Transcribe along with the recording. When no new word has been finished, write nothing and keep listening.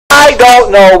I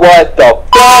don't know what the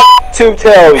fuck to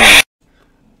tell you.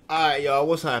 Alright, y'all,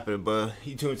 what's happening, bud?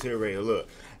 You tuned to the radio. Look,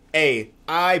 hey,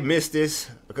 I missed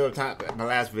this a couple times. My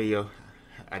last video,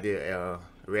 I did a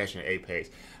reaction to Apex.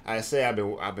 I say I've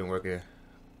been working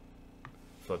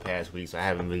for the past week, so I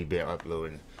haven't really been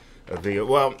uploading a video.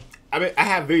 Well, I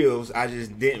have videos. I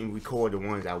just didn't record the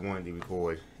ones I wanted to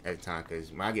record at the time,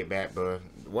 because when I get back, bro,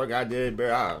 the work I did,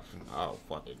 bro, I was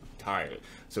fucking tired.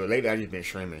 So lately, I just been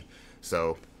streaming.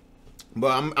 So,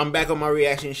 but I'm back on my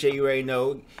reaction shit. You already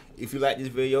know. If you like this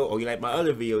video or you like my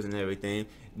other videos and everything,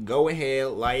 go ahead,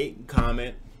 like,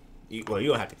 comment. Well, you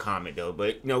don't have to comment though,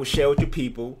 but you know, share with your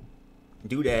people.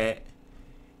 Do that,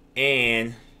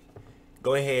 and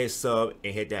go ahead, sub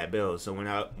and hit that bell. So when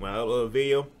I upload a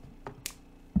video,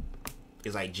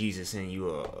 it's like Jesus sending you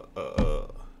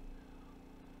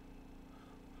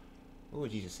what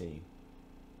would Jesus send you?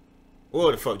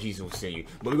 What the fuck Jesus will send you?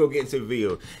 But we gonna get into the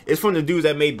video. It's from the dudes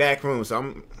that made Backrooms, so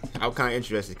I'm kind of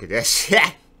interested because that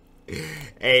shit.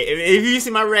 Hey, if you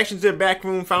see my reaction to the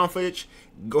Backroom found footage,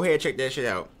 go ahead and check that shit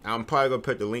out. I'm probably gonna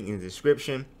put the link in the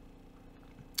description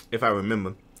if I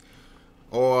remember,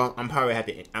 or I'm probably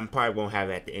won't have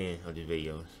it at the end of the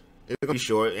videos. It's gonna be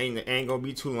short, ain't gonna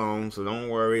be too long, so don't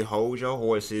worry. Hold your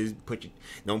horses.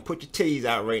 Don't put your titties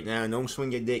out right now. Don't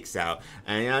swing your dicks out.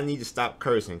 And I need to stop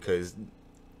cursing because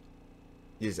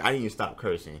I need to stop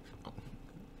cursing.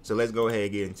 So let's go ahead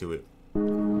and get into it.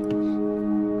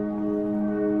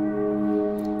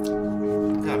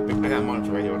 I got a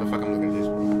monitor right here. What the fuck I'm looking at this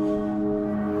for?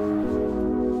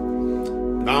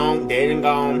 Gone, dead and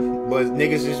gone. But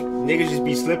niggas just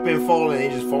be slipping and falling. They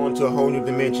just fall into a whole new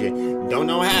dimension. Don't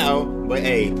know how, but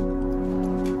hey,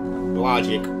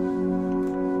 logic,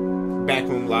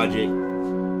 backroom logic.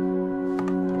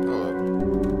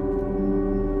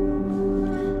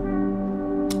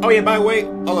 Oh yeah, by the way,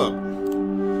 hold up.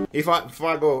 Before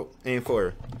I go any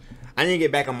further, I need to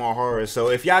get back on my horror. So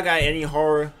if y'all got any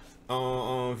horror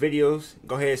videos,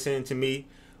 go ahead and send it to me,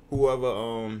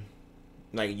 whoever,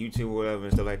 like YouTube or whatever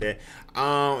and stuff like that.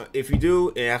 If you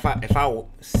do, and if I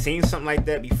seen something like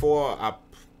that before, I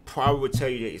probably would tell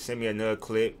you to send me another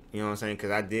clip. You know what I'm saying?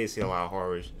 Because I did see a lot of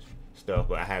horror stuff,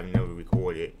 but I haven't never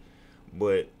recorded.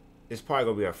 But it's probably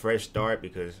gonna be a fresh start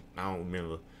because I don't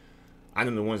remember. I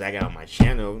know the ones I got on my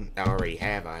channel I already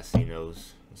have. I seen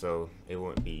those, so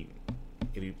it'd be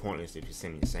pointless if you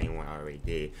send me the same one I already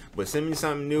did. But send me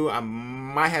something new. I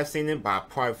might have seen it, but I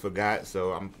probably forgot,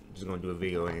 so I'm just gonna do a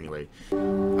video anyway. I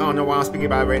don't know why I'm speaking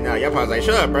about it right now. Y'all probably like,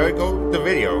 shut up, bro. Go to the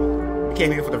video. You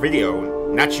came here for the video,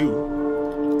 not you.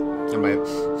 I'm like,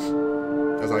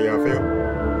 that's how y'all feel.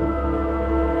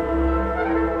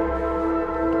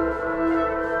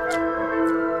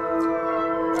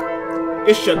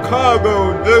 It's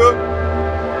Chicago, nigga.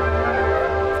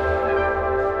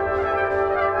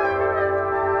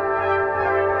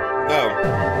 No.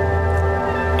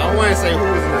 I want to say who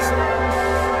was in this.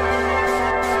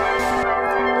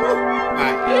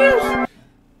 My ears.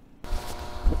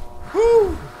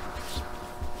 Whew.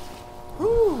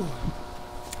 Whew.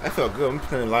 That felt good. I'm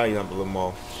turning the light up a little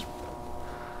more.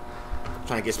 I'm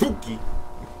trying to get spooky.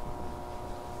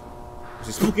 Is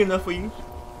it spooky enough for you?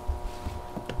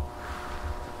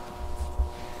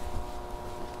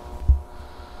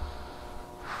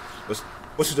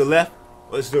 What's to the left?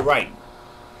 What's to the right?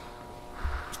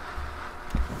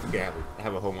 Okay, I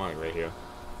have a whole monitor right here.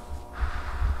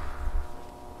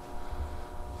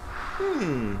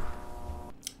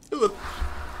 It looks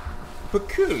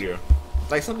peculiar.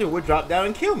 Like something would drop down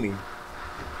and kill me.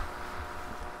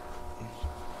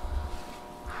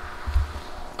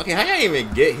 Okay, how y'all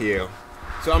even get here?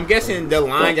 So I'm guessing the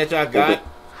line that y'all got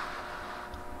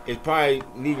is probably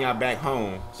leading y'all back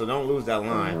home. So don't lose that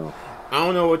line. I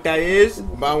don't know what that is,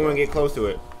 but I want to get close to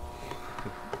it.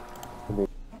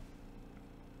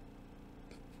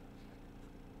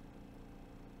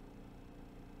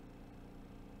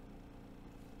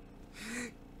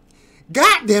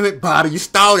 God damn it, Bobby, you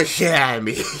stole the shit out of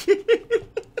me.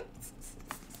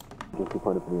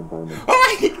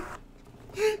 Oh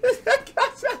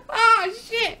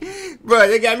shit. Bro,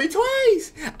 they got me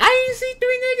twice. I didn't see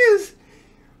 3 niggas.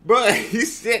 Bro, he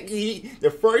said the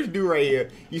first dude right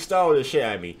here, he stole the shit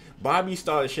out of me. Bobby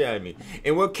stole the shit out of me.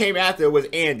 And what came after was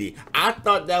Andy. I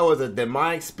thought that was a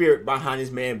demonic spirit behind this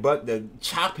man, but to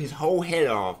chop his whole head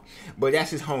off. But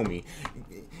that's his homie.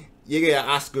 You get an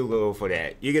Oscar goal for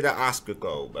that. You get an Oscar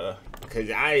goal, bro. Because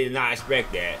I did not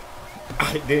expect that.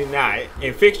 I did not.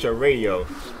 And fix your radio.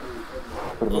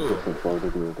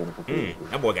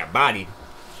 That boy got bodied.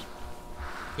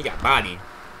 He got bodied.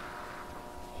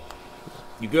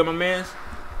 You good, my man?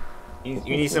 You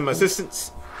need some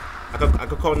assistance? I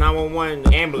could call 911,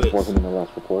 the ambulance. Wasn't in the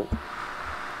last report.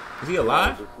 Is he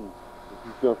alive? This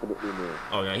is definitely new.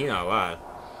 Oh no, he's not alive.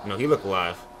 No, he look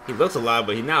alive. He looks alive,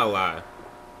 but he's not alive.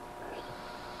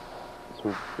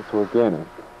 It's organic.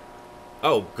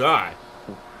 Oh God.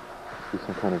 Is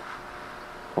some kind of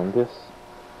fungus?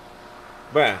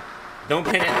 Bruh, don't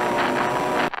panic.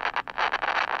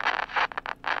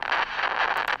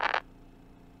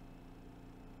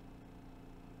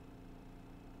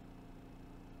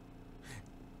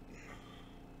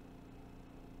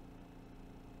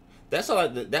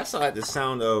 That's like the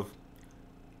sound of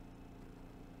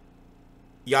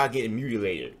y'all getting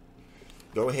mutilated.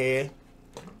 Go ahead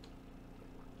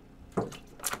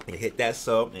and hit that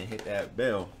sub and hit that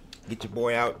bell. Get your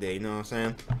boy out there, you know what I'm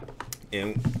saying?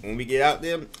 And when we get out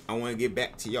there, I want to get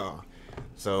back to y'all.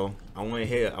 So I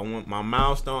want my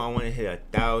milestone. I want to hit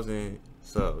 1,000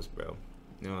 subs, bro.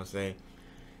 You know what I'm saying?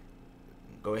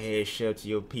 Go ahead, share to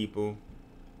your people,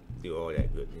 do all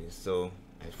that goodness. So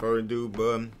as further ado,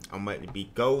 bud, I'm about to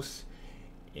be Ghost,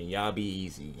 and y'all be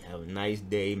easy. Have a nice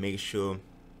day. Make sure.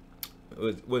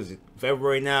 What is it?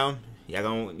 February now. Y'all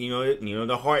gonna, you know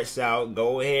the heart's out.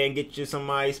 Go ahead and get you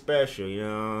somebody special. You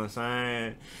know what I'm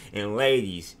saying? And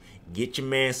ladies, get your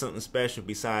man something special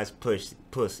besides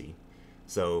pussy.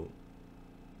 So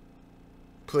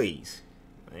please,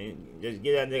 just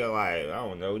get that nigga like, I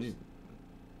don't know, just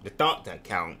the thought that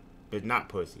count, but not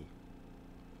pussy.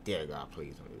 Dear God,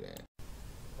 please don't do that.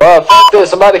 Well, fuck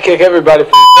this. I'm about to kick everybody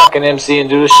from fucking MC and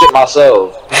do this shit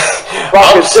myself.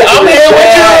 I'm here with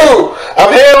you.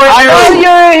 I'm here with you. I know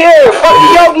you're in here.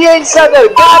 Fucking Yogi ain't sent a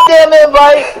goddamn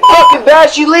invite. Fucking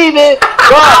Bash, you leaving.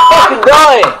 God, fucking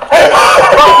dying.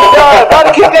 Fucking dying. About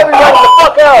to kick everybody the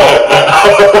fuck out.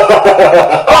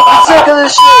 Fucking sick of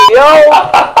this shit, yo.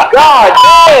 God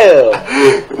damn.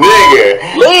 Nigga.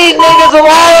 Leave niggas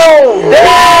alone.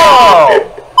 Damn.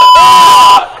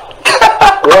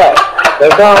 What? They're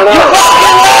going on.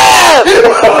 You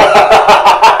fucking left!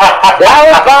 That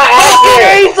was my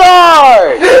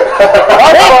retard!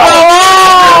 I'm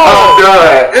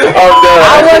done.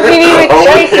 I wasn't even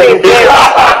chasing him.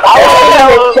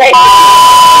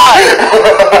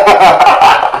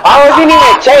 I wasn't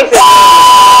even chasing